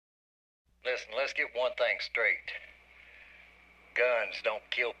Listen, let's get one thing straight. Guns don't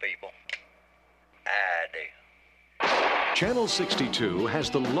kill people. I do. Channel 62 has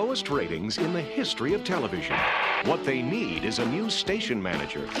the lowest ratings in the history of television. What they need is a new station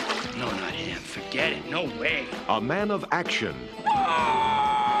manager. No, not him. Forget it. No way. A man of action. A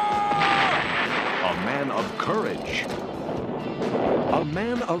man of courage. A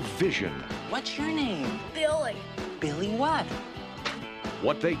man of vision. What's your name? Billy. Billy what?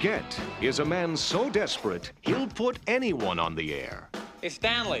 What they get is a man so desperate, he'll put anyone on the air. Hey,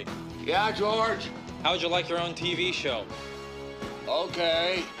 Stanley. Yeah, George? How would you like your own TV show?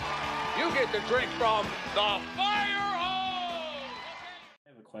 Okay. You get the drink from the fire hose! I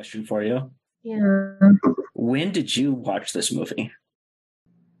have a question for you. Yeah. When did you watch this movie?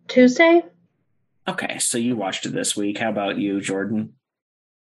 Tuesday? Okay, so you watched it this week. How about you, Jordan?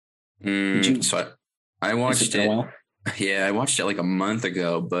 So I watched it. Yeah, I watched it like a month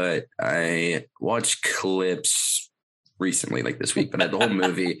ago, but I watched clips recently, like this week. But the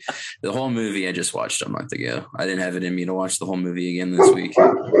whole movie, I just watched a month ago. I didn't have it in me to watch the whole movie again this week.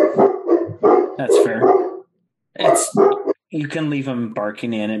 That's fair. You can leave them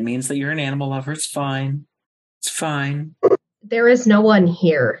barking in. It means that you're an animal lover. It's fine. It's fine. There is no one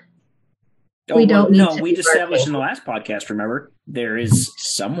here. We established in the last podcast, remember? There is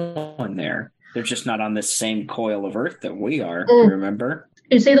someone there. They're just not on this same coil of earth that we are, remember?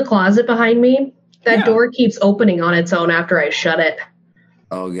 You see the closet behind me? That door keeps opening on its own after I shut it.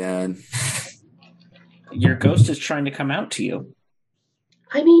 Oh, God. Your ghost is trying to come out to you.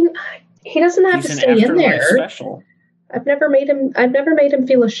 I mean, he doesn't have to stay in there. Special. I've never made him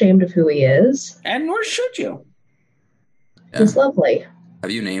feel ashamed of who he is. And nor should you. Yeah. He's lovely.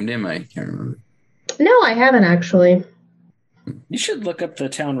 Have you named him? I can't remember. No, I haven't actually. You should look up the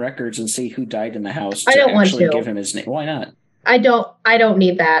town records and see who died in the house. I don't want to give him his name. Why not? I don't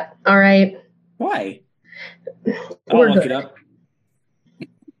need that. All right. Why? I'll look it up.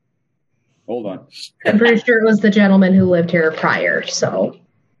 Hold on. I'm pretty sure it was the gentleman who lived here prior. So.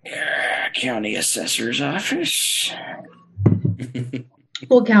 Yeah, county assessor's office.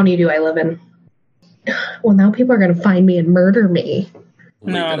 What county do I live in? Well, now people are going to find me and murder me.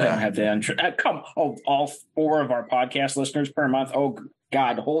 No, they don't have the all 4 of our podcast listeners per month. Oh,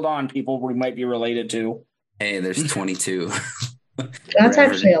 God, hold on, people we might be related to. Hey, there's 22. That's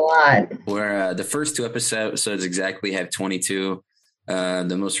actually a lot. Where the first 2 episodes exactly have 22.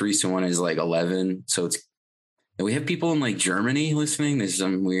 The most recent one is like 11. So we have people in like Germany listening. There's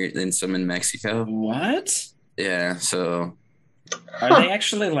some weird, and some in Mexico. What? Yeah. So are they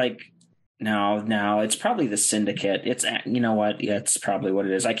actually like? No, it's probably the syndicate. It's, you know what? Yeah, it's probably what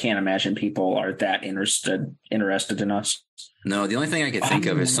it is. I can't imagine people are that interested in us. No, the only thing I could think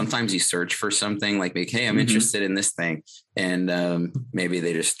of is sometimes you search for something like, hey, I'm interested in this thing. And maybe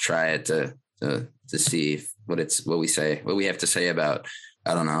they just try it to see what we have to say about,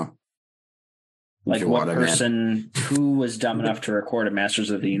 I don't know. Like what person who was dumb enough to record a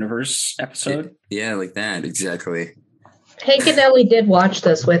Masters of the Universe episode? Yeah, like that. Exactly. Hank and Ellie did watch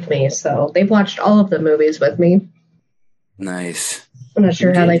this with me, so they've watched all of the movies with me. Nice. I'm not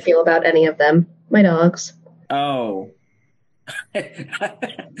sure how they feel about any of them. My dogs. Oh.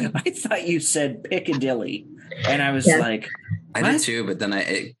 I thought you said Piccadilly, and I was like... I did too, but then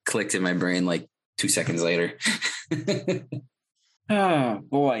it clicked in my brain like 2 seconds later. Oh,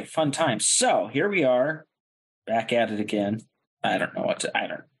 boy, fun times. So, here we are, back at it again. I don't know what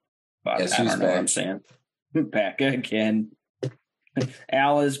I'm saying. Back again.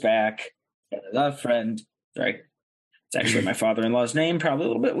 Al is back. Got a love friend. Sorry. It's actually my father-in-law's name. Probably a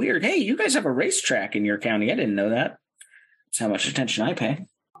little bit weird. Hey, you guys have a racetrack in your county. I didn't know that. That's how much attention I pay.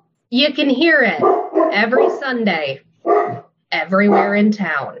 You can hear it every Sunday, everywhere in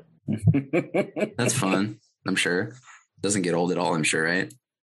town. That's fun, I'm sure. Doesn't get old at all, I'm sure, right?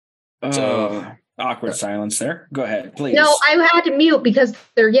 Awkward silence there. Go ahead, please. No, I had to mute because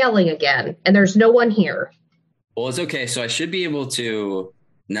they're yelling again, and there's no one here. Well, it's okay. So I should be able to,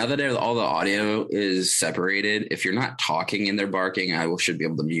 now that all the audio is separated, if you're not talking and they're barking, should be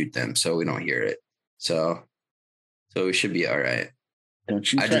able to mute them so we don't hear it. So we should be all right. Don't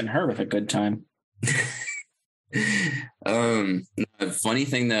you threaten her with a good time. Funny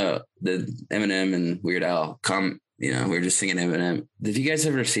thing though, the Eminem and Weird Al we were just singing Eminem. Have you guys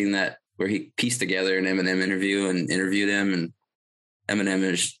ever seen that where he pieced together an Eminem interview and interviewed him, and Eminem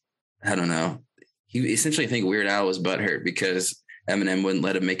is, I don't know. He essentially, I think Weird Al was butthurt because Eminem wouldn't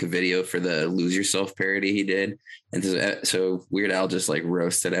let him make a video for the Lose Yourself parody he did. And so Weird Al just like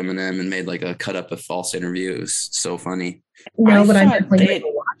roasted Eminem and made like a cut up a false interview. It was so funny. No, but I'm definitely going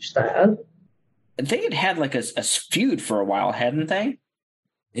to watch that. They had like a feud for a while, hadn't they?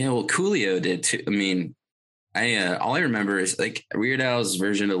 Yeah, well, Coolio did too. I mean, I all I remember is like Weird Al's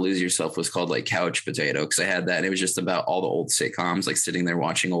version of Lose Yourself was called like Couch Potato because I had that and it was just about all the old sitcoms, like sitting there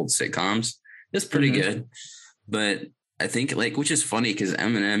watching old sitcoms. It's pretty good, but I think like which is funny because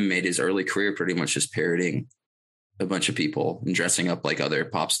Eminem made his early career pretty much just parodying a bunch of people and dressing up like other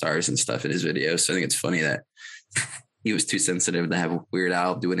pop stars and stuff in his videos. So I think it's funny that he was too sensitive to have Weird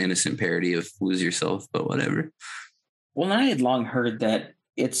Al do an innocent parody of Lose Yourself, but whatever. Well, I had long heard that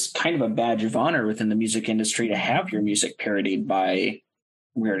it's kind of a badge of honor within the music industry to have your music parodied by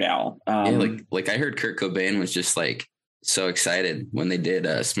Weird Al. Yeah, like I heard Kurt Cobain was just like so excited when they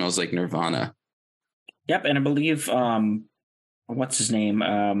did Smells Like Nirvana. Yep, and I believe what's his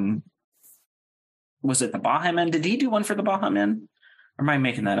name? Was it the Baha Men? Did he do one for the Baha Men? Or am I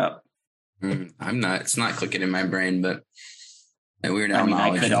making that up? I'm not. It's not clicking in my brain, but Weird Al.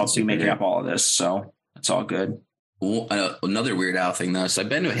 I could also be making up all of this, so it's all good. Another Weird Al thing though. So I've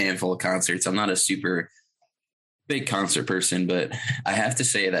been to a handful of concerts. I'm not a super big concert person, but I have to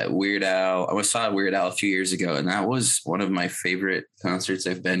say that Weird Al, I saw Weird Al a few years ago, and that was one of my favorite concerts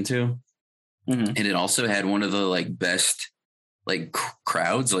I've been to. And it also had one of the like best like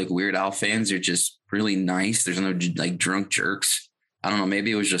crowds. Like Weird Al fans are just really nice. There's no like drunk jerks. I don't know.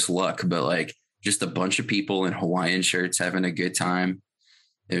 Maybe it was just luck, but like just a bunch of people in Hawaiian shirts having a good time.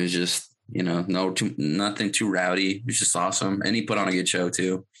 It was just, nothing too rowdy. It was just awesome. And he put on a good show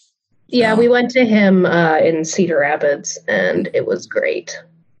too. Yeah, we went to him in Cedar Rapids and it was great.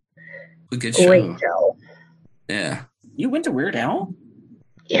 A good great show. show. Yeah. You went to Weird Al?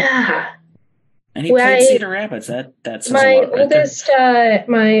 Yeah. And he played Cedar Rapids. That's my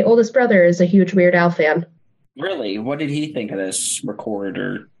oldest brother is a huge Weird Al fan. Really? What did he think of this record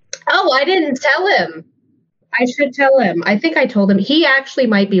or? Oh, I didn't tell him. I should tell him. I think I told him. He actually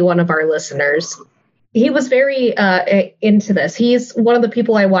might be one of our listeners. He was very into this. He's one of the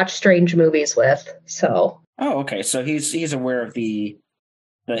people I watch strange movies with. So. Oh, okay. So he's aware of the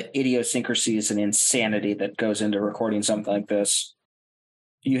idiosyncrasies and insanity that goes into recording something like this.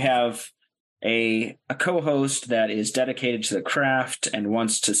 You have a co-host that is dedicated to the craft and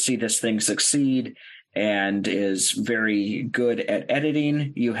wants to see this thing succeed and is very good at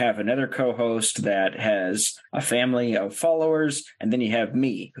editing. You have another co-host that has a family of followers, and then you have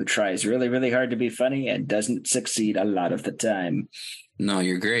me, who tries really, really hard to be funny and doesn't succeed a lot of the time. No,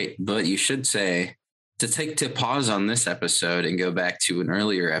 you're great, but you should say to pause on this episode and go back to an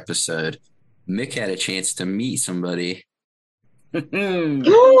earlier episode. Mick had a chance to meet somebody. Oh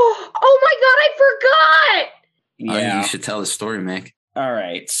my God, I forgot! Yeah, you should tell the story, Mick. All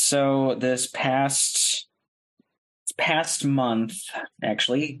right. So this past month,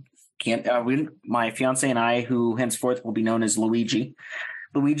 actually, my fiance and I, who henceforth will be known as Luigi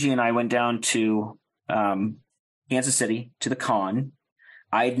and I went down to Kansas City to the con.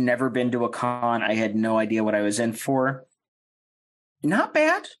 I'd never been to a con. I had no idea what I was in for. Not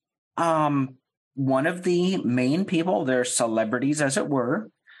bad. One of the main people, their celebrities as it were,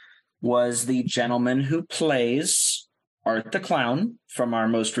 was the gentleman who plays Art the Clown from our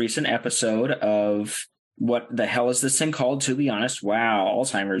most recent episode of What the Hell Is This Thing Called? To be honest, wow,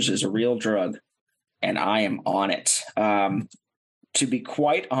 Alzheimer's is a real drug, and I am on it. To be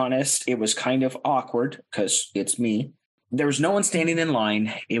quite honest, it was kind of awkward because it's me. There was no one standing in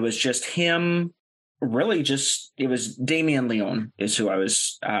line. It was just him. Really, it was Damien Leone is who I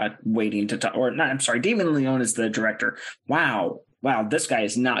was waiting to talk. Or not, I'm sorry, Damien Leone is the director. Wow, this guy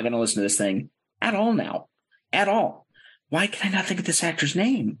is not going to listen to this thing at all now. At all. Why can I not think of this actor's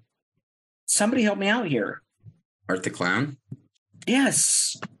name? Somebody help me out here. Art the Clown?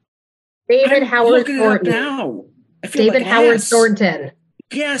 Yes. David Howard Thornton. Now. David Howard Thornton.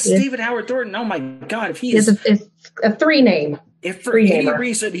 Yes, David Howard Thornton. Oh my God. If he is a three name. If for any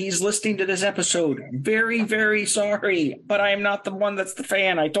reason he's listening to this episode, very, very sorry, but I am not the one that's the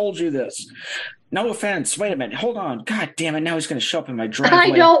fan. I told you this. No offense. Wait a minute. Hold on. God damn it. Now he's going to show up in my driveway. I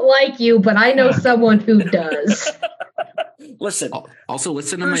don't like you, but I know someone who does. Listen. Also,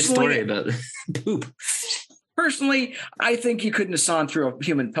 listen to my story about poop. Personally, I think you couldn't have sawn through a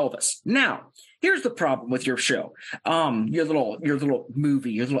human pelvis. Now, here's the problem with your show. Your little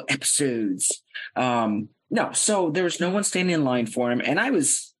movie, your little episodes. No, so there was no one standing in line for him, and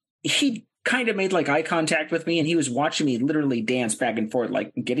he kind of made like eye contact with me, and he was watching me literally dance back and forth,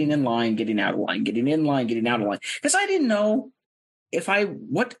 like getting in line, getting out of line, getting in line, getting out of line, because I didn't know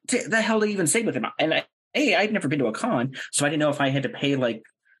what the hell to even say with him. And I'd never been to a con, so I didn't know if I had to pay like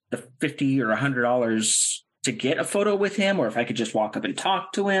the $50 or $100 to get a photo with him, or if I could just walk up and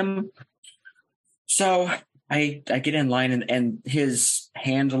talk to him. So I get in line, and his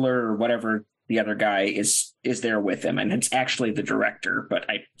handler or whatever the other guy is there with him, and it's actually the director, but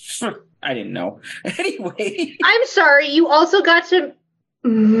I didn't know. Anyway. I'm sorry, you also got to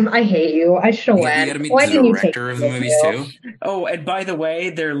I hate you. I should have went. You got to meet the director of the movies too. Oh, and by the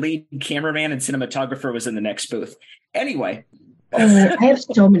way, their lead cameraman and cinematographer was in the next booth. Anyway. Oh, I have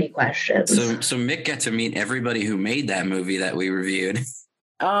so many questions. So Mick got to meet everybody who made that movie that we reviewed.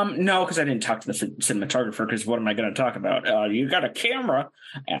 No, because I didn't talk to the cinematographer, because what am I going to talk about? You got a camera,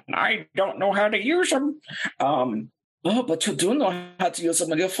 and I don't know how to use them. But you do know how to use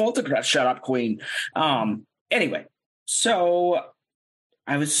them with your photograph. Shut up, Queen. Anyway, so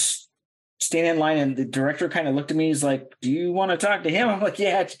I was standing in line, and the director kind of looked at me. He's like, "Do you want to talk to him?" I'm like,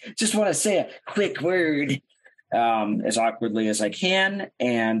 "Yeah, just want to say a quick word." As awkwardly as I can.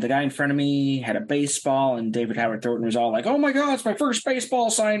 And the guy in front of me had a baseball, and David Howard Thornton was all like, "Oh my God, it's my first baseball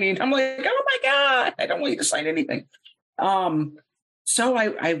signing." I'm like, "Oh my God, I don't want you to sign anything." So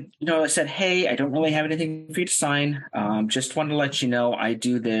I said, "Hey, I don't really have anything for you to sign. Just wanted to let you know I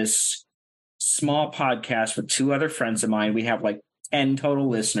do this small podcast with 2 other friends of mine. We have like 10 total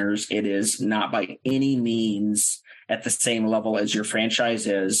listeners. It is not by any means at the same level as your franchise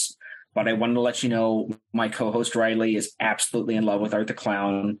is. But I wanted to let you know my co-host Riley is absolutely in love with Art the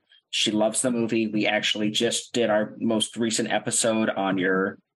Clown. She loves the movie. We actually just did our most recent episode on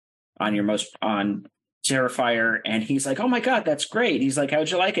Terrifier, and he's like, "Oh my God, that's great." He's like, "How'd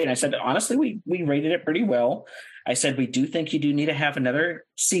you like it?" And I said, "Honestly, we rated it pretty well." I said, "We do think you do need to have another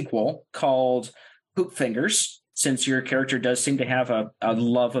sequel called Poop Fingers, since your character does seem to have a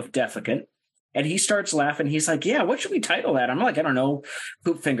love of defecate." And he starts laughing. He's like, "Yeah, what should we title that?" I'm like, "I don't know,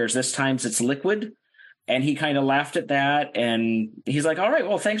 Poop Fingers. This time it's liquid." And he kind of laughed at that. And he's like, "All right,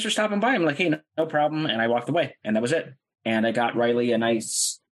 well, thanks for stopping by." I'm like, "Hey, no problem." And I walked away, and that was it. And I got Riley a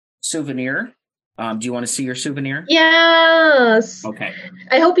nice souvenir. Do you want to see your souvenir? Yes. Okay.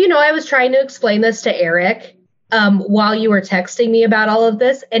 I hope you know I was trying to explain this to Eric while you were texting me about all of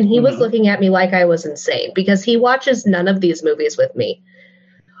this. And he was looking at me like I was insane because he watches none of these movies with me.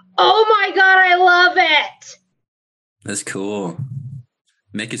 Oh my God, I love it. That's cool.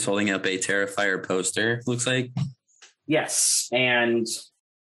 Mick is holding up a Terrifier poster, looks like. Yes, and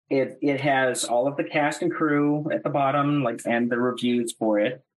it has all of the cast and crew at the bottom, and the reviews for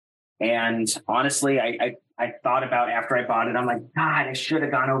it. And honestly, I thought about after I bought it, I'm like, God, I should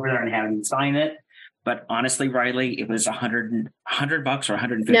have gone over there and had him sign it. But honestly, Riley, it was $100 or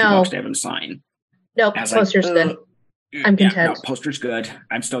 $150 to have him sign. No, poster's good. I'm content. Yeah, no, poster's good.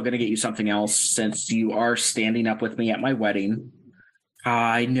 I'm still going to get you something else since you are standing up with me at my wedding.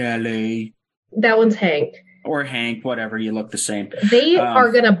 Hi, Nelly. That one's Hank. Or Hank, whatever. You look the same. They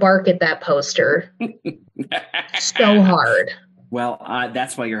are going to bark at that poster so hard. Well,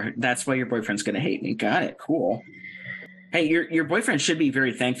 that's why your boyfriend's going to hate me. Got it. Cool. Hey, your boyfriend should be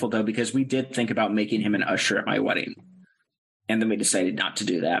very thankful, though, because we did think about making him an usher at my wedding. And then we decided not to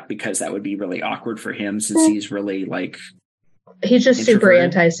do that because that would be really awkward for him since he's really he's just super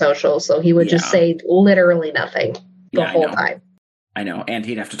antisocial. So he would just say literally nothing the whole time. I know. And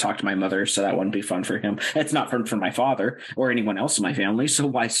he'd have to talk to my mother. So that wouldn't be fun for him. It's not fun for my father or anyone else in my family. So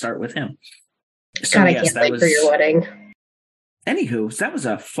why start with him? So, God, I can't wait for your wedding. Anywho, so that was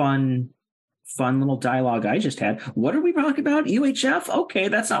a fun little dialogue I just had. What are we talking about? UHF? Okay,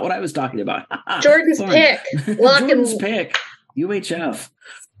 that's not what I was talking about. Jordan's pick. Jordan's pick. UHF.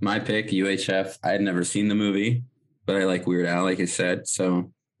 My pick, UHF. I had never seen the movie, but I like Weird Al, like I said.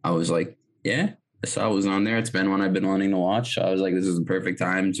 So I was like, yeah, I saw it was on there. It's been one I've been wanting to watch. So I was like, this is the perfect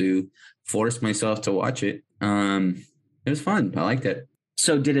time to force myself to watch it. It was fun. I liked it.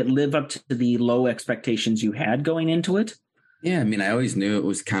 So did it live up to the low expectations you had going into it? Yeah, I mean, I always knew it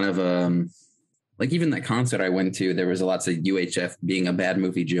was kind of even that concert I went to, there was lots of UHF being a bad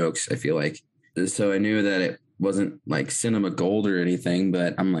movie jokes, I feel like. So I knew that it wasn't like cinema gold or anything,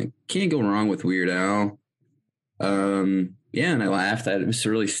 but I'm like, can't go wrong with Weird Al. Yeah, and I laughed. It was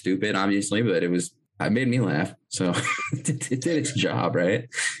really stupid, obviously, but it made me laugh. So it did its job, right?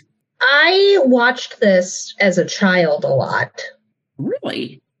 I watched this as a child a lot.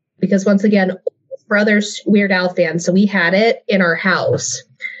 Really? Because once again, brother's Weird Al fan, so we had it in our house.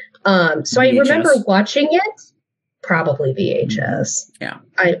 So VHS. I remember watching it, probably VHS. Yeah.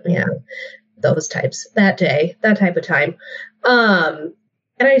 Those types, that type of time. And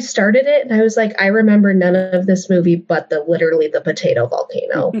I started it and I was like, I remember none of this movie, but literally the potato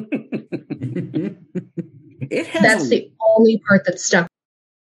volcano. That's the only part that stuck.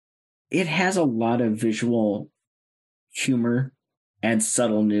 It has a lot of visual humor and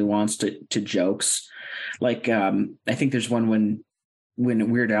subtle nuance to jokes. I think there's one when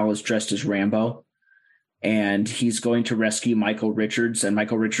Weird Al is dressed as Rambo and he's going to rescue Michael Richards, and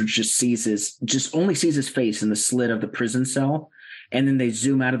Michael Richards only sees his face in the slit of the prison cell. And then they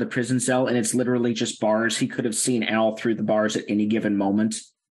zoom out of the prison cell, and it's literally just bars. He could have seen Al through the bars at any given moment,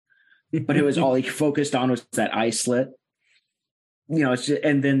 but it was all he focused on was that eye slit. It's just,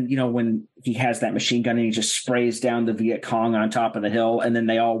 and then, when he has that machine gun and he just sprays down the Viet Cong on top of the hill, and then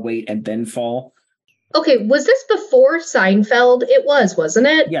they all wait and then fall. Okay, was this before Seinfeld? It was, wasn't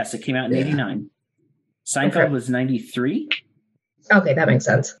it? Yes, it came out in 89. Seinfeld was 93. Okay, that makes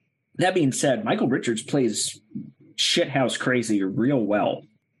sense. That being said, Michael Richards plays shithouse crazy real well.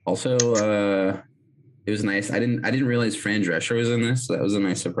 Also, it was nice. I didn't realize Fran Drescher was in this. So that was a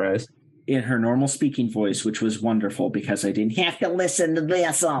nice surprise. In her normal speaking voice, which was wonderful because I didn't have to listen to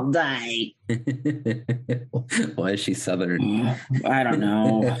this all day. Why is she Southern? I don't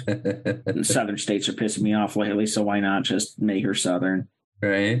know. Southern states are pissing me off lately, so why not just make her Southern?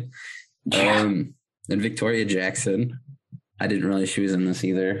 Right. Yeah. And Victoria Jackson. I didn't realize she was in this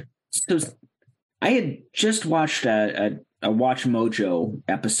either. So I had just watched a Watch Mojo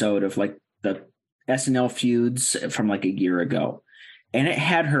episode of like the SNL feuds from like a year ago. And it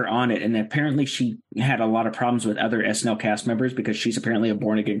had her on it. And apparently she had a lot of problems with other SNL cast members because she's apparently a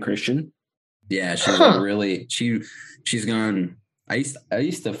born again Christian. Yeah, she's really she's gone. I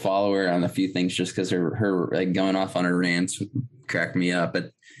used to follow her on a few things just because her like going off on her rants cracked me up.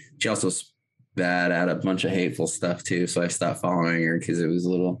 But she also spat out a bunch of hateful stuff too. So I stopped following her because it was a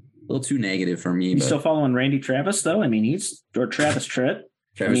little too negative for me. You still following Randy Travis though? I mean, Travis Tritt.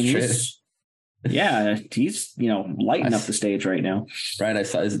 Tritt. He's lighting up the stage right now. Right, I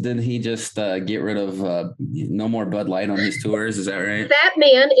saw. Didn't he just get rid of no more Bud Light on his tours? Is that right? That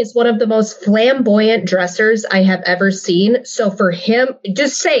man is one of the most flamboyant dressers I have ever seen. So for him,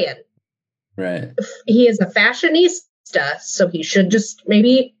 just saying, right, he is a fashionista, so he should just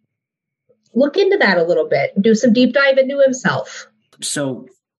maybe look into that a little bit, do some deep dive into himself. So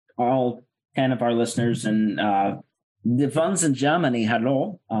all 10 of our listeners and the ones in Germany,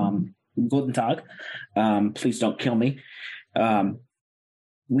 hello. Guten Tag. Please don't kill me.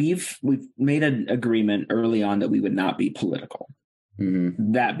 We've made an agreement early on that we would not be political.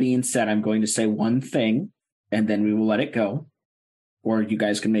 Mm-hmm. That being said, I'm going to say one thing and then we will let it go. Or you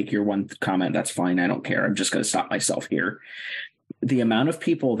guys can make your one comment. That's fine. I don't care. I'm just going to stop myself here. The amount of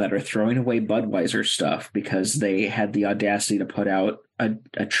people that are throwing away Budweiser stuff because they had the audacity to put out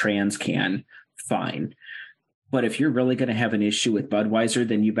a trans can, fine. But if you're really going to have an issue with Budweiser,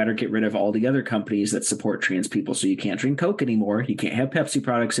 then you better get rid of all the other companies that support trans people. So you can't drink Coke anymore. You can't have Pepsi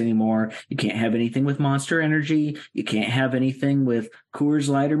products anymore. You can't have anything with Monster Energy. You can't have anything with Coors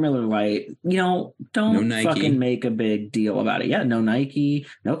Light or Miller Lite. Don't fucking make a big deal about it. Yeah, no Nike,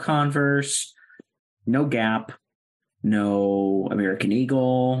 no Converse, no Gap, no American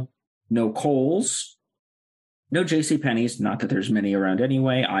Eagle, no Kohl's, no JCPenney's. Not that there's many around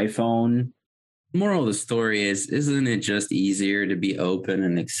anyway. iPhone. Moral of the story is, isn't it just easier to be open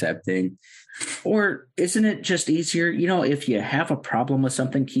and accepting? Or isn't it just easier, if you have a problem with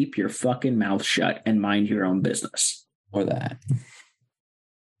something, keep your fucking mouth shut and mind your own business. Or that.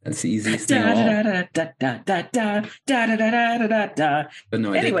 That's the easiest thing of all. But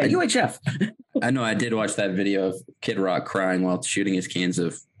no, anyway, UHF. I know I did watch that video of Kid Rock crying while shooting his cans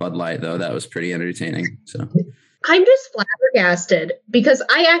of Bud Light, though. That was pretty entertaining. So I'm just flabbergasted because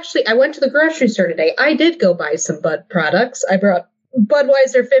I went to the grocery store today. I did go buy some Bud products. I brought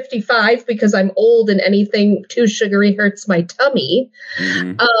Budweiser 55 because I'm old and anything too sugary hurts my tummy.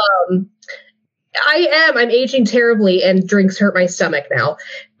 Mm-hmm. I'm aging terribly and drinks hurt my stomach now.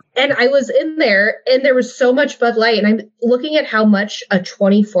 And I was in there and there was so much Bud Light and I'm looking at how much a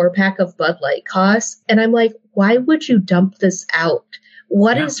 24 pack of Bud Light costs. And I'm like, why would you dump this out?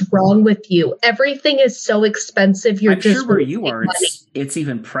 What is wrong with you? Everything is so expensive. I'm sure where you are, it's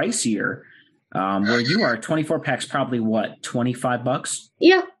even pricier. Where you are, 24 packs probably what, $25?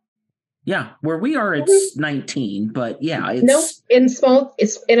 Yeah. Yeah. Where we are, it's 19. But yeah, it's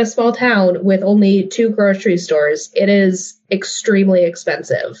it's in a small town with only 2 grocery stores. It is extremely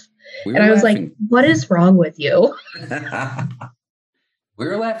expensive. And I was like, what is wrong with you? We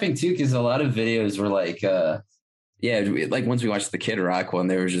were laughing too because a lot of videos were like, like once we watched the Kid Rock one,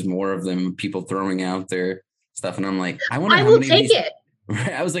 there was just more of them, people throwing out their stuff. And I'm like, I will take it.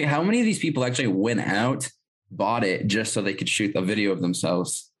 I was like, how many of these people actually went out, bought it just so they could shoot a video of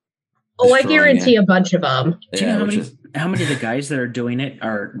themselves? Oh, I guarantee a bunch of them. Do you know how many of the guys that are doing it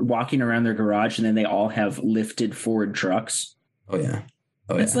are walking around their garage and then they all have lifted Ford trucks? Oh, yeah.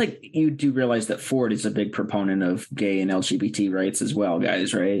 It's like you do realize that Ford is a big proponent of gay and LGBT rights as well,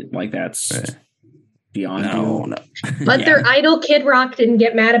 guys, right? Like that's beyond you. But their idol Kid Rock didn't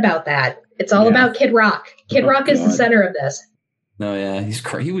get mad about that. It's all about Kid Rock. Kid Rock is the center of this. No, yeah,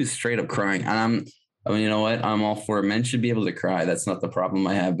 he was straight up crying. And I mean, you know what? I'm all for it. Men should be able to cry. That's not the problem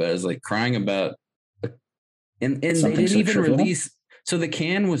I have. But I was like crying about, and they didn't even release. So the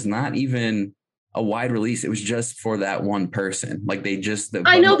can was not even a wide release. It was just for that one person. Like they just.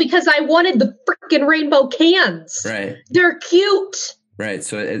 I know, because I wanted the freaking rainbow cans. Right. They're cute. Right.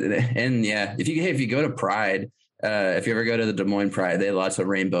 So and yeah, if you go to Pride, if you ever go to the Des Moines Pride, they have lots of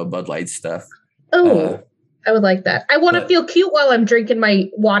rainbow Bud Light stuff. Oh. I would like that. I want to feel cute while I'm drinking my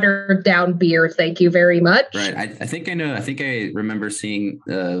watered down beer. Thank you very much. Right. I think I know. I think I remember seeing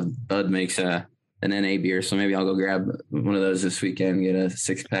Bud makes an NA beer. So maybe I'll go grab one of those this weekend and get a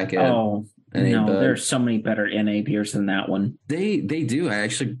 6-pack of NA Bud. There's so many better NA beers than that one. They do.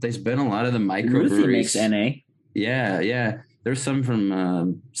 There's been a lot of the microbreweries. Ruthie makes NA. Yeah. There's some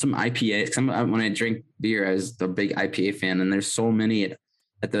from some IPA. When I drink beer, I was a big IPA fan, and there's so many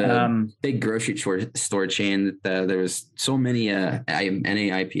at the big grocery store chain that there was so many NA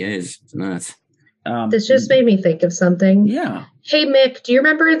IPAs. It's nuts. This just made me think of something. Yeah. Hey, Mick, do you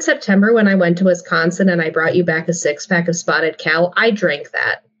remember in September when I went to Wisconsin and I brought you back a 6-pack of Spotted Cow? I drank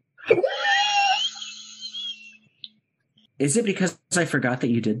that. Is it because I forgot that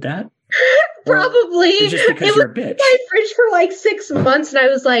you did that? Probably. It's just because you're a bitch. In my fridge for like 6 months, and I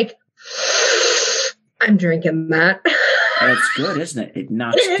was like, I'm drinking that. It's good, isn't it? It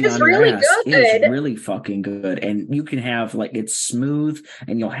knocks you on really your ass. good. It is really fucking good. And you can have it's smooth,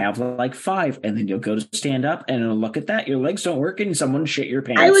 and you'll have 5, and then you'll go to stand up, and it'll look at that. Your legs don't work, and someone shit your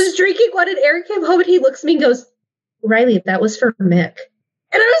pants. I was drinking one, and Eric came home, and he looks at me and goes, Riley, that was for Mick.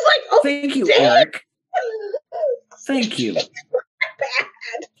 And I was like, oh, thank you, damn. Eric. Thank you. Bad.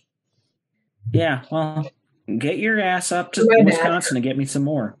 Yeah, well, get your ass up to Wisconsin and get me some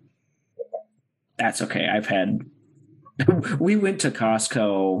more. That's okay. We went to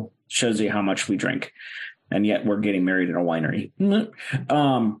Costco, shows you how much we drink, and yet we're getting married at a winery.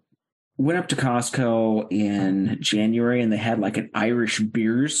 Went up to Costco in January, and they had an Irish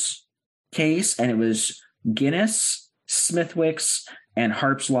beers case, and it was Guinness, Smithwick's, and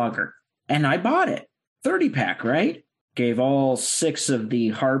Harp's Lager. And I bought it. 30-pack, right? Gave all 6 of the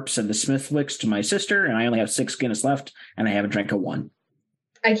Harps and the Smithwicks to my sister, and I only have 6 Guinness left, and I haven't drank a one.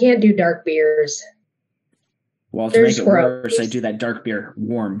 I can't do dark beers. Well, to make it worse, I do that dark beer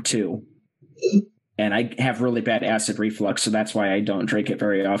warm, too. And I have really bad acid reflux, so that's why I don't drink it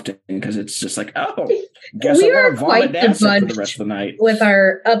very often, because it's just guess I'm going to vomit acid for the rest of the night. With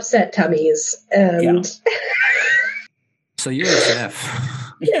our upset tummies. And So you're a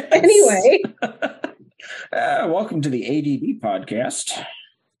chef. Yes. Anyway. Welcome to the ADD podcast.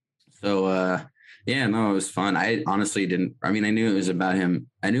 So, it was fun. I honestly didn't. I mean, I knew it was about him.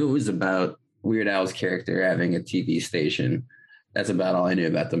 I knew it was about Weird Al's character having a TV station. That's about all I knew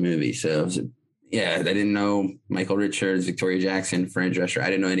about the movie. So, I didn't know Michael Richards, Victoria Jackson, Fran Drescher. I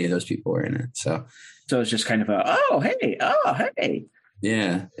didn't know any of those people were in it. So it's just kind of hey.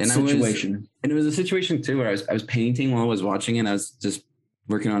 Yeah. And situation. It was a situation too where I was painting while I was watching it. I was just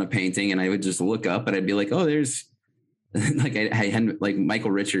working on a painting, and I would just look up, and I'd be like, oh, there's I had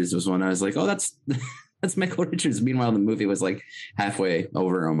Michael Richards was one. I was like, oh, that's Michael Richards. Meanwhile, the movie was halfway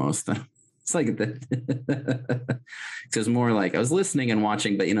over almost. It's it was more I was listening and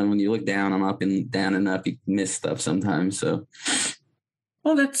watching, but when you look down, I'm up and down and up, you miss stuff sometimes. So,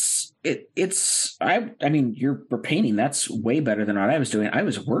 well, that's it. I mean, you're painting. That's way better than what I was doing. I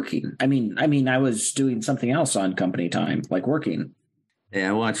was working. I mean, I was doing something else on company time, working.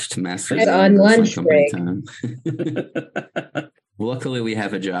 Yeah, I watched Masters on lunch break. Time. Luckily, we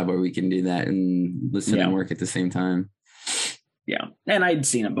have a job where we can do that and listen and work at the same time. Yeah, and I'd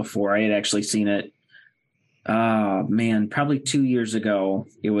seen it before. I had actually seen it, probably 2 years ago.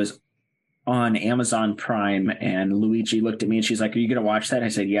 It was on Amazon Prime, and Luigi looked at me, and she's like, are you going to watch that? I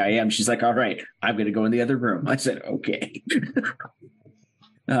said, yeah, I am. She's like, all right, I'm going to go in the other room. I said, okay.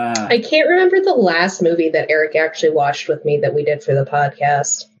 I can't remember the last movie that Eric actually watched with me that we did for the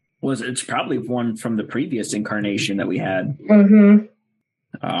podcast. It's probably one from the previous incarnation that we had. Mm-hmm.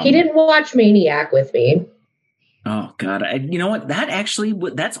 He didn't watch Maniac with me. Oh God! You know what?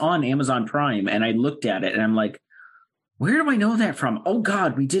 That's on Amazon Prime, and I looked at it, and I'm like, where do I know that from? Oh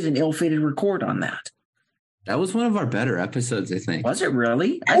God, we did an ill-fated record on that. That was one of our better episodes, I think. Was it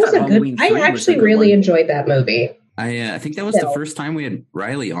really? I actually really enjoyed that movie. I think that was the first time we had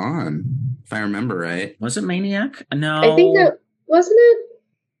Riley on, if I remember right. Was it Maniac? No. I think that, wasn't it?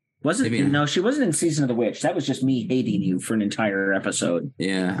 Maybe. No, she wasn't in Season of the Witch. That was just me hating you for an entire episode.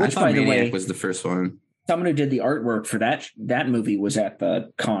 Yeah, which, I thought Maniac was the first one. Someone who did the artwork for that movie was at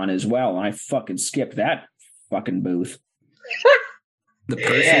the con as well, and I fucking skipped that fucking booth. The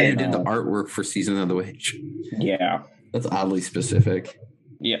person who did the artwork for Season of the Witch. Yeah. That's oddly specific.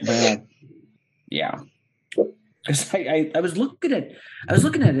 Yeah. Well, yeah. Because I was looking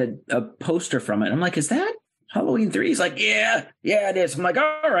at a poster from it. And I'm like, is that Halloween 3? He's like, yeah, it is. I'm like,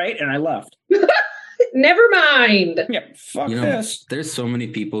 all right. And I left. Never mind. Yeah, fuck this. There's so many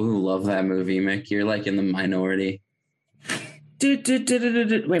people who love that movie, Mick. You're like in the minority. Wait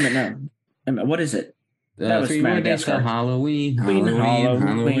a minute, no. What is it? That was 3 more days to Halloween.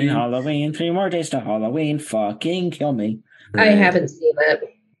 Halloween. 3 more days to Halloween. Fucking kill me. Right. I haven't seen it.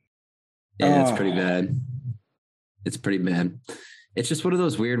 Yeah, it's pretty bad. It's pretty bad. It's just one of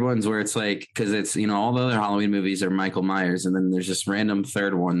those weird ones where it's like, because it's, all the other Halloween movies are Michael Myers, and then there's this random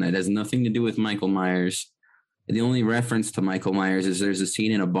third one that has nothing to do with Michael Myers. The only reference to Michael Myers is there's a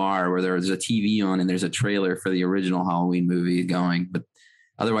scene in a bar where there's a TV on and there's a trailer for the original Halloween movie going. But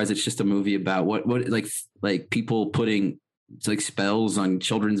otherwise, it's just a movie about what like people putting like spells on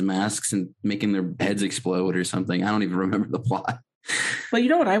children's masks and making their heads explode or something. I don't even remember the plot. But you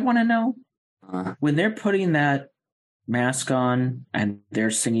know what I want to know? When they're putting that mask on and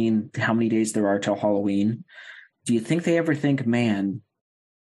they're singing how many days there are till Halloween, do you think they ever think, man,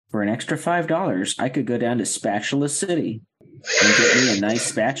 for an extra $5, I could go down to Spatula City and get me a nice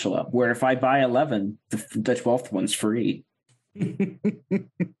spatula, where if I buy 11, the 12th one's free.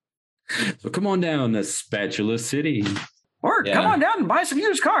 So come on down to Spatula City. Or come on down and buy some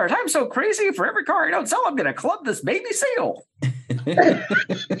used cars. I'm so crazy. For every car I don't sell, I'm going to club this baby seal.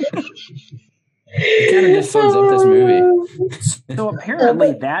 It kind of just sums up this movie. So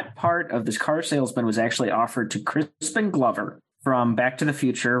apparently that part of this car salesman was actually offered to Crispin Glover from Back to the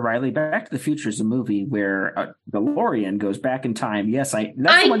Future. Riley, Back to the Future is a movie where a DeLorean goes back in time. Yes, that's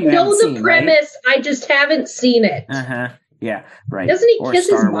the one you haven't seen, the premise. Right? I just haven't seen it. Yeah, right. Doesn't he kiss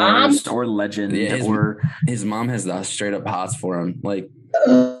Star his mom? Wars, or Legend, or his mom has the straight up hots for him. Like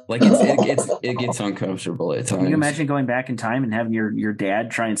it gets uncomfortable at times. Can you imagine going back in time and having your dad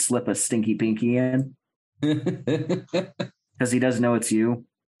try and slip a stinky pinky in because he doesn't know it's you?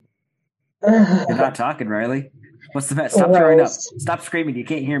 You're not talking, Riley. What's the best? Stop throwing up. Stop screaming. You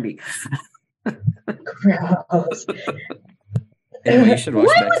can't hear me. Gross. Anyway, you should watch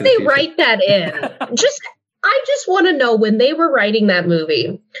Why would they write that in? I just want to know, when they were writing that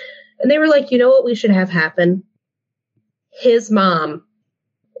movie and they were like, you know what we should have happen? His mom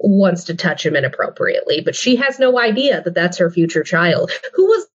wants to touch him inappropriately, but she has no idea that that's her future child, who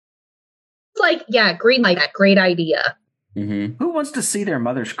was like, yeah, green light, that great idea. Mm-hmm. Who wants to see their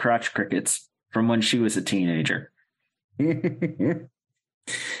mother's crotch crickets from when she was a teenager?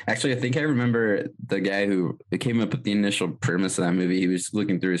 Actually, I think I remember the guy who came up with the initial premise of that movie. He was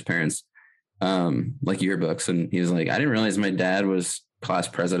looking through his parents' like yearbooks, and he was like, I didn't realize my dad was class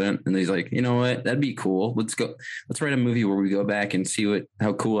president. And he's like, you know what, that'd be cool. Let's write a movie where we go back and see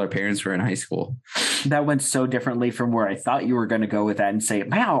how cool our parents were in high school. That went so differently from where I thought you were going to go with that and say,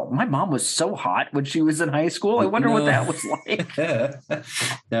 wow, my mom was so hot when she was in high school. I wonder what that was like.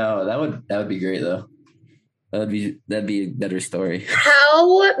 No, that would be great though. That'd be a better story.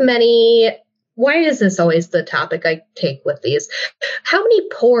 Why is this always the topic I take with these? How many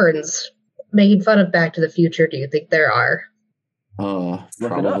porns making fun of Back to the Future do you think there are? Oh,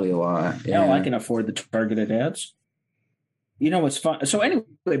 probably a lot. Yeah, I can afford the targeted ads. You know what's fun? So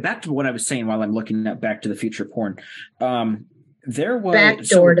anyway, back to what I was saying while I'm looking at Back to the Future porn. There was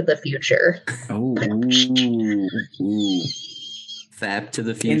Backdoor to the Future. Oh, Fap to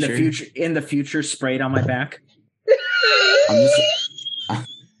the Future. In the future, sprayed on my back. I'm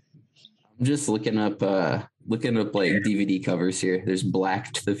just looking up like DVD covers here. There's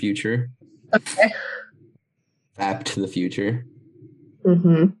Black to the Future. Okay. Fap to the Future.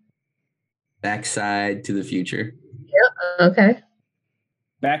 Mm-hmm. Backside to the Future. Yeah. Okay.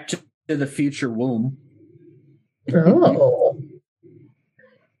 Back to the Future womb. Oh.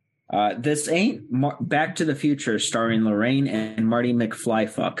 This ain't Back to the Future starring Lorraine and Marty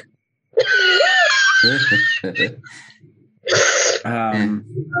McFlyfuck. Oh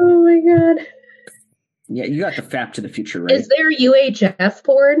my god. Yeah, you got the Fap to the Future, right? Is there UHF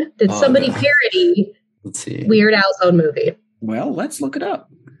porn? Did somebody parody Let's see. Weird Al's own movie? Well, let's look it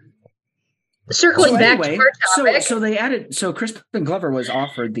up. Circling back to our topic. So they added. So Crispin Glover was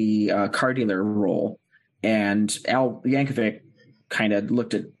offered the car dealer role, and Al Yankovic kind of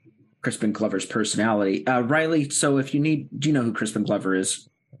looked at Crispin Glover's personality. Riley, so if you need, do you know who Crispin Glover is?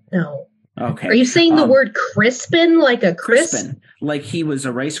 No. Okay. Are you saying the word Crispin like a crisp? Crispin, like he was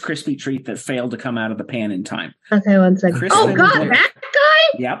a Rice Krispie treat that failed to come out of the pan in time. Okay, one second. Crispin Glover. That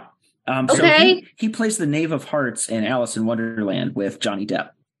guy? Yep. Okay. So he plays the Knave of Hearts in Alice in Wonderland with Johnny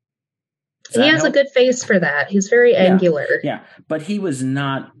Depp. He has a good face for that. He's very angular. Yeah, but he was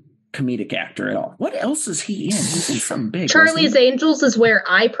not comedic actor at all. What else is he in? He's in something big. Charlie's Angels is where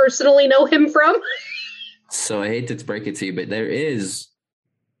I personally know him from. So I hate to break it to you, but there is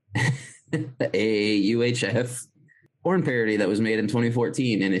a UHF porn parody that was made in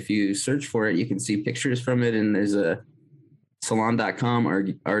 2014. And if you search for it, you can see pictures from it. And there's a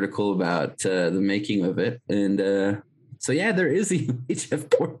salon.com article about the making of it. And so, yeah, there is a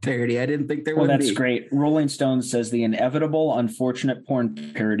UHF porn parody. I didn't think there would be. Well, that's great. Rolling Stone says the inevitable, unfortunate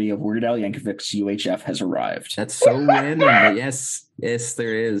porn parody of Weird Al Yankovic's UHF has arrived. That's so random, but yes,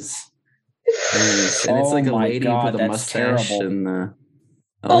 there is. And it's like a lady with a mustache. And,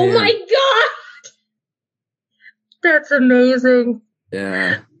 oh my God! That's amazing.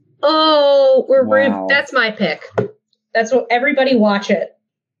 Yeah. Oh, that's my pick. That's what everybody watch it.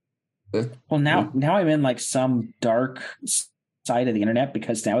 Well, now I'm in like some dark side of the internet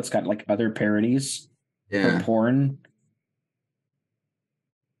because now it's got like other parodies for porn.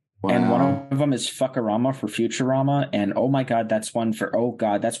 Wow. And one of them is Fuckarama for Futurama. And oh my God, that's one for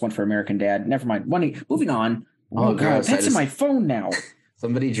American Dad. Never mind. Moving on. Oh God, that's in my phone now.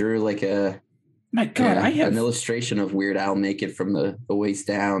 Somebody drew like my God, I have an illustration of Weird Al naked from the waist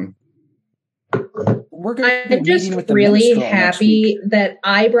down. I'm just really happy that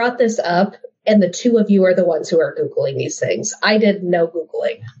I brought this up and the two of you are the ones who are Googling these things. I did no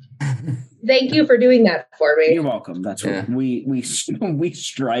Googling. Thank you for doing that for me. You're welcome. That's what we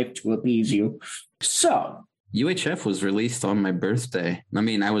strive to appease you. So UHF was released on my birthday. I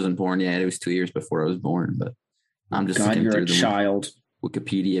mean, I wasn't born yet. It was 2 years before I was born, but I'm just looking through the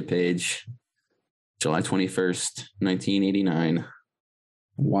Wikipedia page. July 21st, 1989.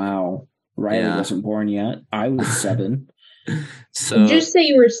 Wow. Riley wasn't born yet. I was 7. So did you say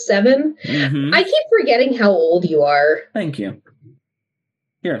you were 7? Mm-hmm. I keep forgetting how old you are. Thank you.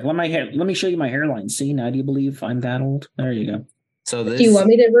 Here, let me show you my hairline. See, now do you believe I'm that old? There you go. So do you want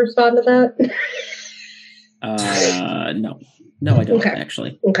me to respond to that? No, I don't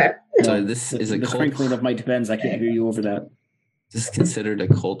actually. Okay. So this is the crinkling of my depends. I can't hear you over that. This is considered a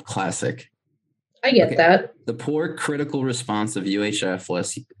cult classic. I get that. The poor critical response of UHF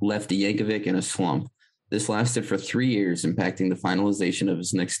left Yankovic in a slump. This lasted for 3 years, impacting the finalization of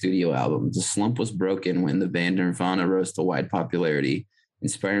his next studio album. The slump was broken when the band Nirvana rose to wide popularity,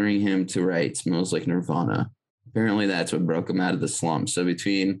 inspiring him to write Smells Like Nirvana. Apparently that's what broke him out of the slump. So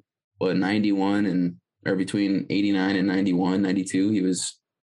between 89 and 91, 92, he was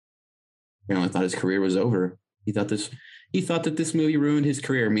apparently thought his career was over. He thought that this movie ruined his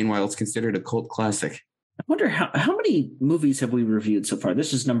career. Meanwhile, it's considered a cult classic. I wonder how many movies have we reviewed so far?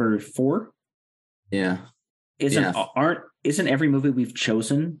 This is number 4. Yeah. Isn't every movie we've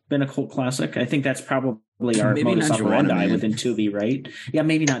chosen been a cult classic? I think that's probably our modus operandi within Tubi, right? Yeah,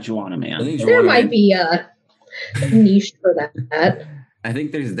 maybe not Joanna Man. There might be a niche for that. I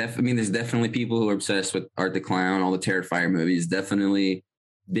think there's definitely people who are obsessed with Art the Clown, all the Terrifier movies. Definitely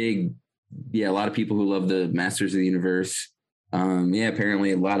big. Yeah, a lot of people who love the Masters of the Universe.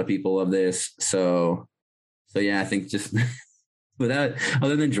 Apparently a lot of people love this. So yeah, I think just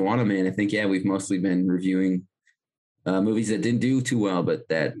other than Joanna Man, I think we've mostly been reviewing movies that didn't do too well, but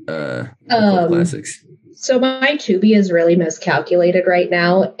that classics. So my Tubi is really miscalculated right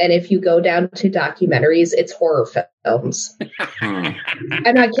now, and if you go down to documentaries, it's horror films. I'm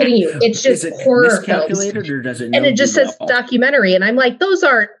not kidding you. It's just horror films, or does it? And it just says documentary, and I'm like,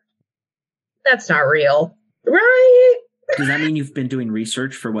 that's not real, right? Does that mean you've been doing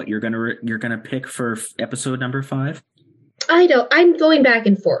research for what you're gonna pick for episode number 5? I don't. I'm going back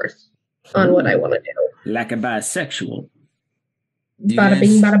and forth on what I want to do. Like a bisexual. Bada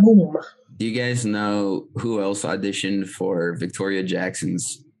bing, bada boom. Do you guys know who else auditioned for Victoria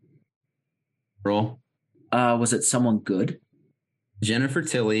Jackson's role? Was it someone good? Jennifer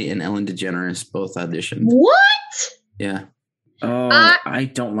Tilly and Ellen DeGeneres both auditioned. What? Yeah. Oh, I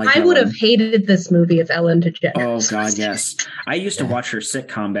don't like. I would have hated this movie if Ellen DeGeneres. Oh God, yes. I used to watch her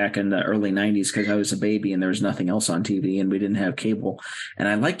sitcom back in the early '90s because I was a baby and there was nothing else on TV and we didn't have cable, and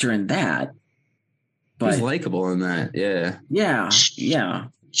I liked her in that. But she's likable in that, yeah. Yeah.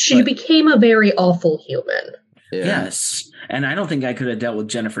 She became a very awful human. Yeah. Yes, and I don't think I could have dealt with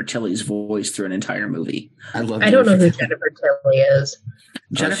Jennifer Tilly's voice through an entire movie. I don't know who Jennifer Tilly is.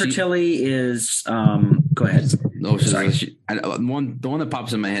 Jennifer Tilly is. Go ahead. No, the one that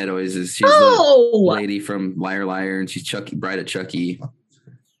pops in my head always is she's the lady from Liar Liar, and she's Bride of Chucky.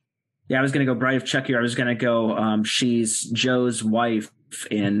 Yeah, I was gonna go Bride of Chucky. Or I was gonna go. She's Joe's wife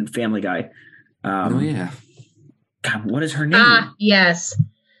in Family Guy. God, what is her name? Yes,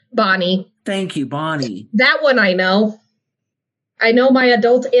 Bonnie. Thank you, Bonnie. That one I know. I know my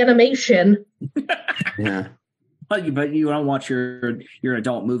adult animation. Yeah. But you don't watch your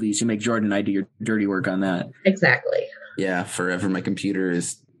adult movies. You make Jordan and I do your dirty work on that. Exactly. Yeah, forever my computer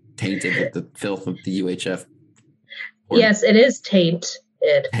is tainted with the filth of the UHF. Yes, it is tainted.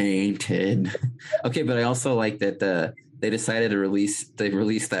 Tainted. Okay, but I also like that they decided to release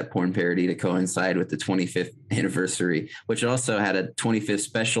that porn parody to coincide with the 25th anniversary, which also had a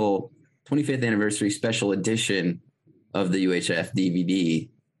 25th anniversary special edition of the UHF DVD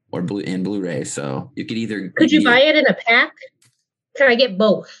or Blu-ray. So you could either buy it in a pack? Can I get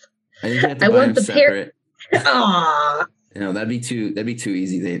both? I think you have to buy them separate. Aww. That'd be too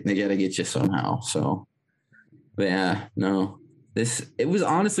easy. They gotta get you somehow. So, but yeah, no. It was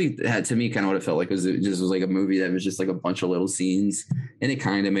honestly, to me, kind of what it felt like. It just was like a movie that was just like a bunch of little scenes, and it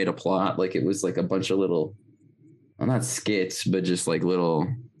kind of made a plot. Like it was like a bunch of little, well, not skits, but just like little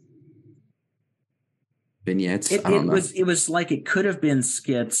vignettes. It was like it could have been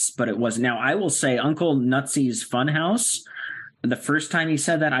skits, but it wasn't. Now I will say, Uncle Nutsy's Funhouse. The first time he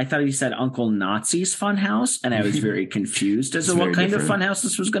said that, I thought he said Uncle Nazi's Funhouse, and I was very confused as to what kind of funhouse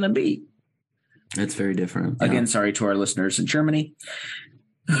this was going to be. It's very different. Yeah. Again, sorry to our listeners in Germany.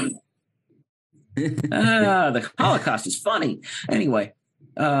 The Holocaust is funny. Anyway.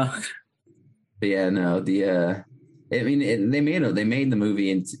 But yeah, no, they made the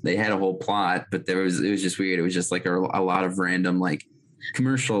movie and they had a whole plot, but it was just weird. It was just like a lot of random like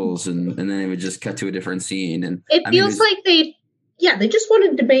commercials and then it would just cut to a different scene. And it feels like they just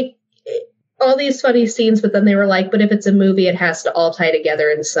wanted to make all these funny scenes, but then they were like, but if it's a movie, it has to all tie together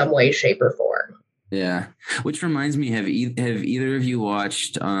in some way, shape, or form. Yeah. Which reminds me, have either of you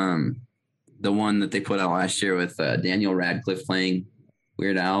watched the one that they put out last year with Daniel Radcliffe playing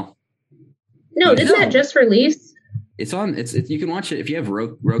Weird Al? No, didn't that just release? It's on. You can watch it if you have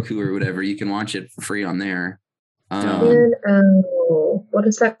Roku or whatever. You can watch it for free on there. What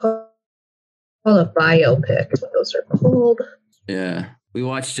is that called? A biopic. What those are called. Yeah, we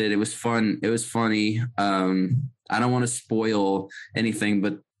watched it. It was fun. It was funny. I don't want to spoil anything,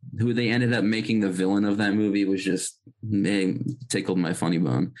 but who they ended up making the villain of that movie was just tickled my funny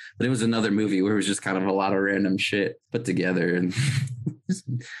bone. But it was another movie where it was just kind of a lot of random shit put together and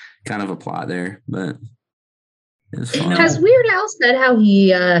kind of a plot there. But it was fun. Has Weird Al said how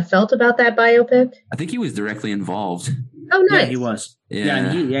he felt about that biopic? I think he was directly involved. Oh, nice. Yeah, he was. Yeah,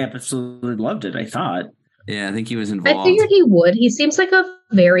 and he absolutely loved it, I thought. Yeah, I think he was involved. I figured he would. He seems like a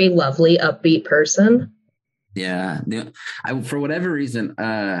very lovely, upbeat person. Yeah. For whatever reason,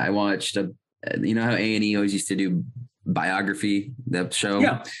 I watched you know how A&E always used to do biography, that show?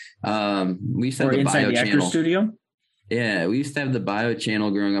 Yeah. We used to have the Inside Bio the Channel. Actors Studio? Yeah, we used to have the Bio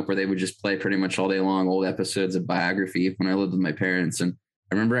Channel growing up where they would just play pretty much all day long old episodes of biography when I lived with my parents. And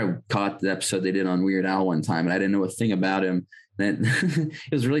I remember I caught the episode they did on Weird Al one time, and I didn't know a thing about him. It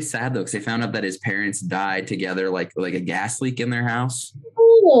was really sad though, because they found out that his parents died together, like a gas leak in their house.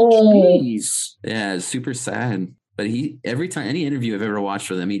 Oh, jeez. Yeah, it's super sad. But every time, any interview I've ever watched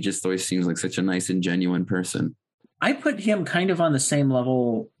with him, he just always seems like such a nice and genuine person. I put him kind of on the same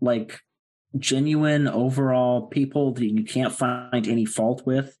level, like genuine overall people that you can't find any fault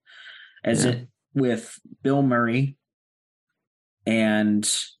with, as it with Bill Murray and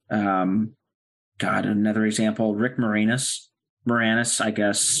another example, Rick Moranis, I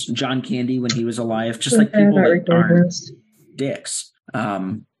guess, John Candy when he was alive, just like people that aren't dicks.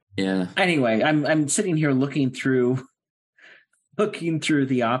 Yeah. Anyway, I'm sitting here looking through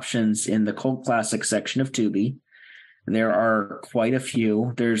the options in the cult classic section of Tubi. There are quite a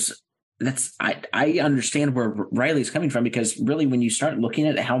few. I understand where Riley's coming from, because really when you start looking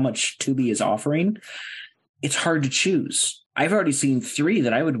at how much Tubi is offering, it's hard to choose. I've already seen 3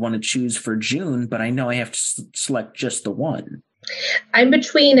 that I would want to choose for June, but I know I have to select just the one. I'm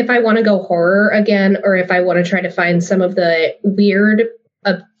between if I want to go horror again or if I want to try to find some of the weird,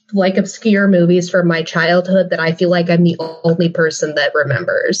 obscure movies from my childhood that I feel like I'm the only person that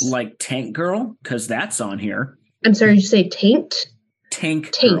remembers. Like Tank Girl, because that's on here. I'm sorry, did you say taint?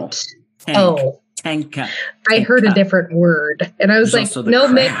 Tank Girl. Tank. Oh. Tanka. I heard a different word. And I was There's like, no,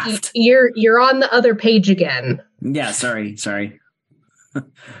 Mick, you're on the other page again. Yeah, sorry.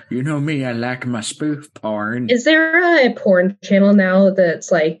 You know me, I like my spoof porn. Is there a porn channel now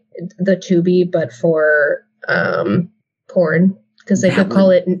that's like the Tubi, but for porn? Because they could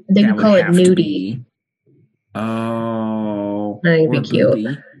call it nudie. Oh, that'd be cute.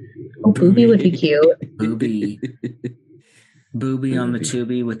 Booby. Oh, Booby would be cute. Booby on the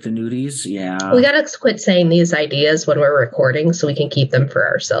Tubi with the nudies. Yeah, we gotta quit saying these ideas when we're recording, so we can keep them for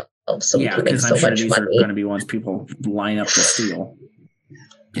ourselves. So we can make so much money. These are going to be ones people line up to steal.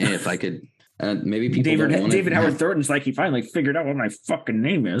 Yeah, if I could Maybe people David Howard Thornton's like, he finally figured out what my fucking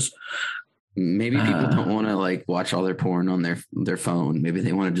name is. Maybe people don't want to like watch all their porn on their phone. Maybe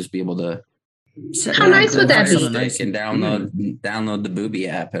they want to just be able to. How nice would that be? Nice and download the Booby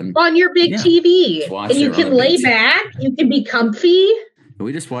app and on your big TV, and you can lay back. You can be comfy.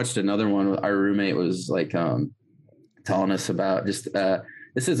 We just watched another one. Our roommate was like telling us about just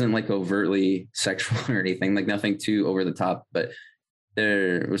this isn't like overtly sexual or anything, like nothing too over the top, but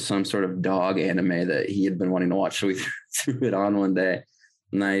there was some sort of dog anime that he had been wanting to watch, so we threw it on one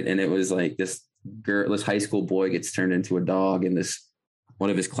night, and it was like this high school boy gets turned into a dog, and one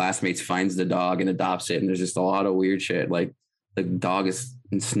of his classmates finds the dog and adopts it, and there's just a lot of weird shit. Like the dog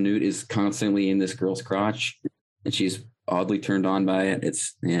and Snoot is constantly in this girl's crotch, and she's oddly turned on by it.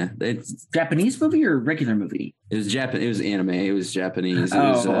 It's Japanese movie or regular movie? It was Japanese. It was anime. It was Japanese.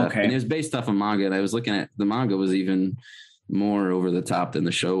 Okay. And it was based off a manga. And I was looking at the manga was even more over the top than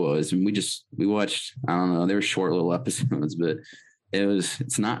the show was. And we watched, I don't know, they were short little episodes, but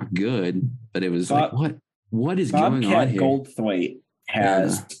it's not good, but it was like, what is going on here? Goldthwait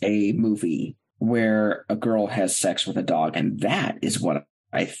has a movie where a girl has sex with a dog, and that is what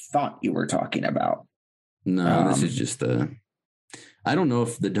I thought you were talking about. No, this is just I don't know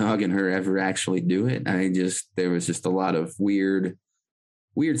if the dog and her ever actually do it. There was just a lot of weird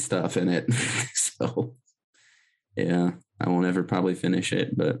stuff in it. So yeah, I won't ever probably finish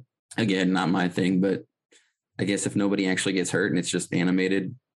it, but again, not my thing, but I guess if nobody actually gets hurt and it's just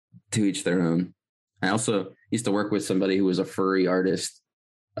animated, to each their own. I also used to work with somebody who was a furry artist.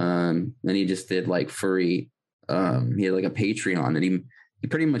 And he just did like furry. He had like a Patreon, and he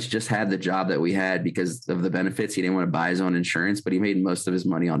pretty much just had the job that we had because of the benefits. He didn't want to buy his own insurance, but he made most of his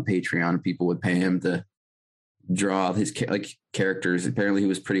money on Patreon. People would pay him to draw his characters. Apparently he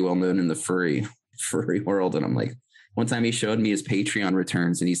was pretty well known in the furry world. And I'm like, one time he showed me his Patreon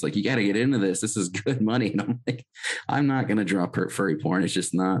returns and he's like, you got to get into this. This is good money. And I'm like, I'm not going to draw furry porn. It's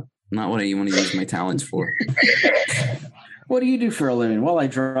just not what I want to use my talents for. What do you do for a living? Well, I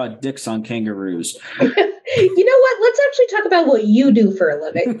draw dicks on kangaroos. You know what? Let's actually talk about what you do for a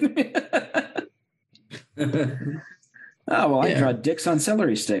living. I draw dicks on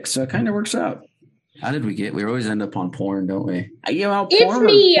celery sticks, so it kind of works out. How did we always end up on porn, don't we? It's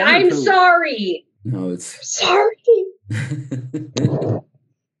me. I'm sorry. No, it's sorry.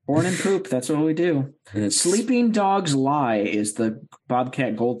 Porn and poop. That's what we do. Sleeping Dogs Lie is the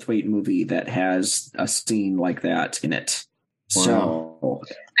Bobcat Goldthwait movie that has a scene like that in it. Wow. So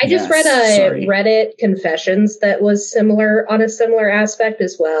I just read a Reddit confessions that was on a similar aspect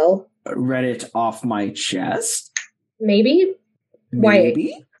as well. Read it off my chest? Maybe. Why?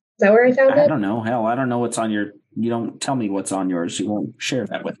 Is that where I found it? I don't know. Hell, I don't know what's on your... You don't tell me what's on yours. You won't share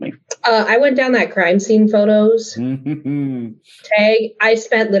that with me. I went down that crime scene photos tag. I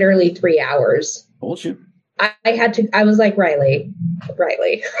spent literally 3 hours. Told you. I was like, Riley.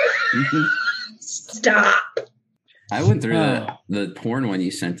 Stop. I went through the porn one you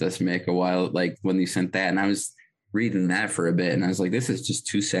sent us, Mick, a while, like when you sent that, and I was reading that for a bit, and I was like, this is just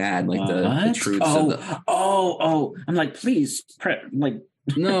too sad. Like the truths of the... I'm like, please,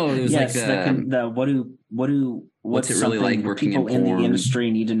 no, it was yes, like what's it really like working people in the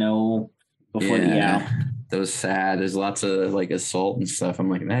industry need to know before those sad. There's lots of like assault and stuff. I'm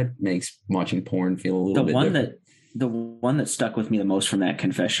like, that makes watching porn feel a little bit different. The one that stuck with me the most from that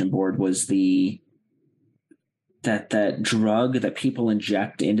confession board was that drug that people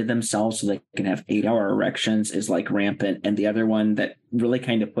inject into themselves so they can have 8-hour erections is like rampant. And the other one that really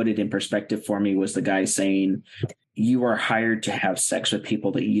kind of put it in perspective for me was the guy saying, you are hired to have sex with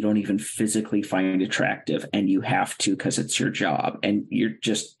people that you don't even physically find attractive, and you have to because it's your job. And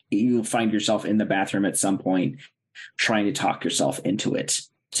you'll find yourself in the bathroom at some point trying to talk yourself into it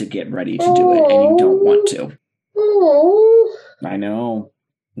to get ready to do it, and you don't want to. Oh, I know.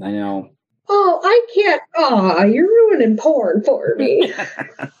 Oh, I can't. Oh, you're ruining porn for me.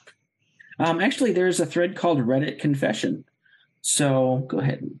 Actually, there's a thread called Reddit Confession. So go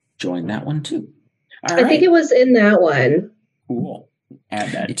ahead and join that one too. I think it was in that one. Cool.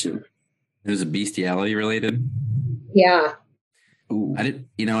 Add that too. It was a bestiality related. Yeah. Ooh.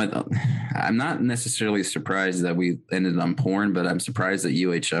 I'm not necessarily surprised that we ended on porn, but I'm surprised that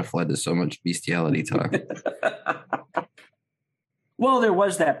UHF led to so much bestiality talk. Well, there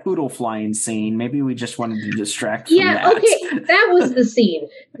was that poodle flying scene. Maybe we just wanted to distract from that. Yeah, okay. That was the scene.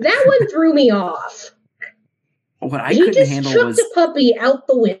 That one threw me off. What I couldn't handle was the puppy out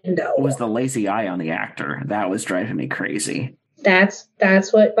the window. Was the lazy eye on the actor. That was driving me crazy. That's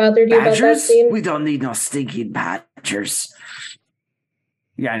what bothered you about that scene? We don't need no stinking badgers.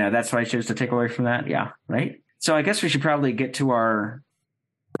 Yeah, I know. That's why I chose to take away from that. Yeah, right? So I guess we should probably get to our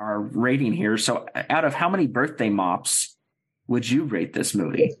our rating here. So out of how many birthday mops would you rate this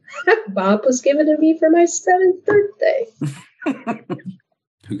movie? Bob was given to me for my 7th birthday.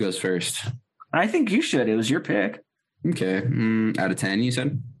 Who goes first? I think you should. It was your pick. Okay. Out of 10, you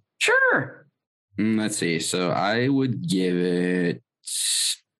said? Sure. Let's see. So I would give it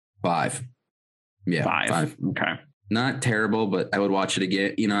 5. Yeah, 5. Okay. Not terrible, but I would watch it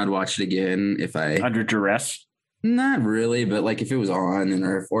again. I'd watch it again if I... Under duress? Not really, but like if it was on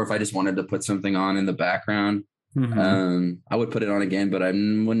or if I just wanted to put something on in the background, I would put it on again, but I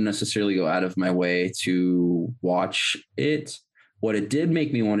wouldn't necessarily go out of my way to watch it. What it did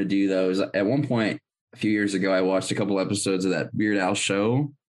make me want to do, though, is at one point a few years ago, I watched a couple episodes of that Weird Al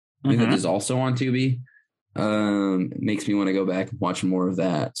show. I think that is also on Tubi. It makes me want to go back and watch more of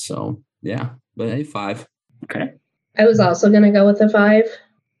that. So, yeah, but a 5. Okay. I was also going to go with a 5.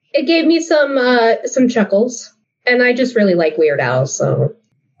 It gave me some chuckles, and I just really like Weird Al, so.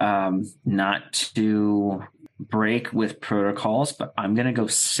 Not to break with protocols, but I'm going to go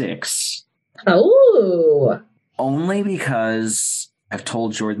 6. Oh. Only because I've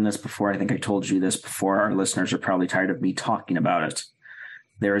told Jordan this before. I think I told you this before. Our listeners are probably tired of me talking about it.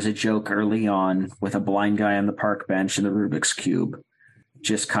 There is a joke early on with a blind guy on the park bench in the Rubik's Cube,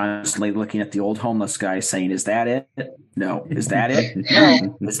 just constantly looking at the old homeless guy saying, "Is that it? No. Is that it?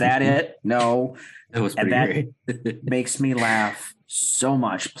 No. Is that it? No." That was pretty great. Makes me laugh so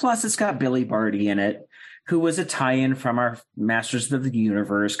much. Plus, it's got Billy Barty in it, who was a tie-in from our Masters of the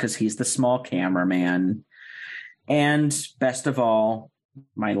Universe because he's the small cameraman. And best of all,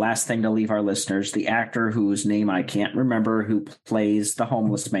 my last thing to leave our listeners, the actor whose name I can't remember, who plays the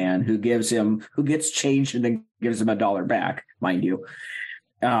homeless man, who gets changed and then gives him $1 back, mind you.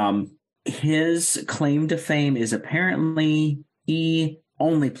 His claim to fame is apparently he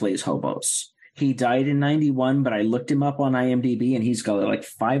only plays hobos. He died in 91, but I looked him up on IMDb and he's got like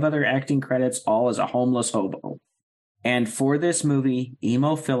 5 other acting credits, all as a homeless hobo. And for this movie,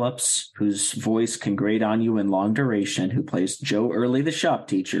 Emo Phillips, whose voice can grate on you in long duration, who plays Joe Early, the shop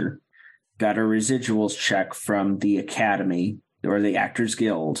teacher, got a residuals check from the Academy or the Actors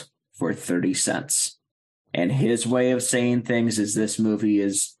Guild for 30 cents. And his way of saying things is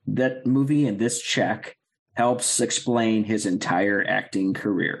that movie and this check helps explain his entire acting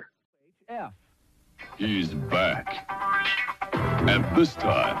career. He's back. And this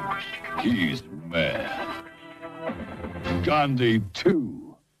time, he's mad. Gandhi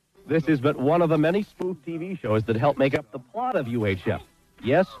 2. This is but one of the many spoof TV shows that help make up the plot of UHF.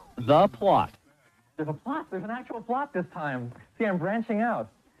 Yes, the plot. There's a plot. There's an actual plot this time. See, I'm branching out.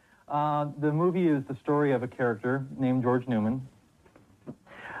 The movie is the story of a character named George Newman, who's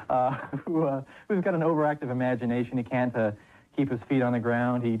got an overactive imagination. He can't keep his feet on the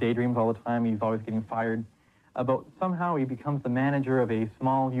ground. He daydreams all the time. He's always getting fired. But somehow he becomes the manager of a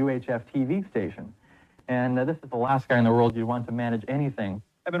small UHF TV station. And this is the last guy in the world you'd want to manage anything.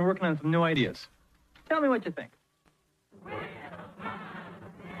 I've been working on some new ideas. Tell me what you think.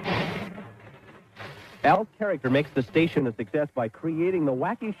 Al's character makes the station a success by creating the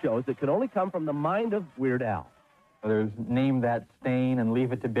wacky shows that can only come from the mind of Weird Al. There's Name That Stain and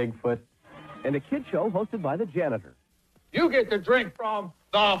Leave It to Bigfoot. And a kid show hosted by the janitor. You get the drink from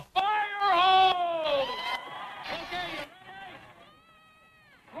the fire hose! Okay, you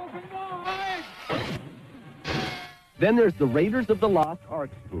Then there's the Raiders of the Lost Ark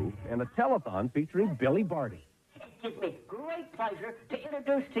spoof and a telethon featuring Billy Barty. It gives me great pleasure to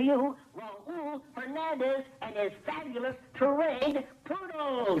introduce to you Raul Fernandez and his fabulous trained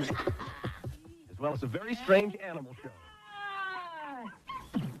poodles. As well as a very strange animal show.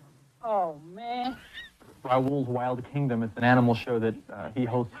 Oh, man. Raul's Wild Kingdom. It's an animal show that he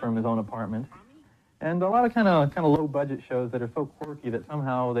hosts from his own apartment. And a lot of kind of low-budget shows that are so quirky that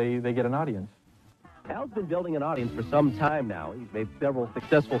somehow they get an audience. Al's been building an audience for some time now. He's made several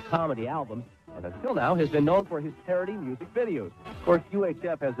successful comedy albums, and until now has been known for his parody music videos. Of course,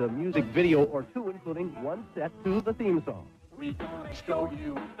 UHF has a music video or two, including one set to the theme song. We gonna show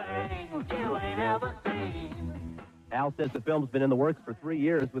you things you ain't ever seen. Al says the film's been in the works for 3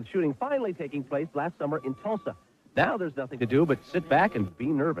 years, with shooting finally taking place last summer in Tulsa. Now there's nothing to do but sit back and be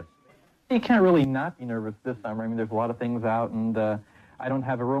nervous. You can't really not be nervous this summer. I mean, there's a lot of things out, and I don't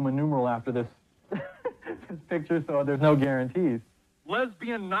have a Roman numeral after this picture, so there's no guarantees.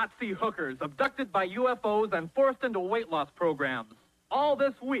 Lesbian Nazi hookers abducted by UFOs and forced into weight loss programs. All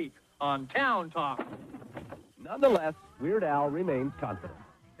this week on Town Talk. Nonetheless, Weird Al remains confident.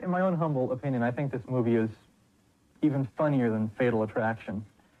 In my own humble opinion, I think this movie is even funnier than Fatal Attraction.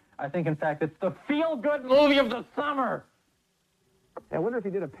 I think, in fact, it's the feel-good movie of the summer. I wonder if he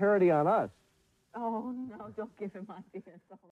did a parody on us. Oh, no, don't give him ideas.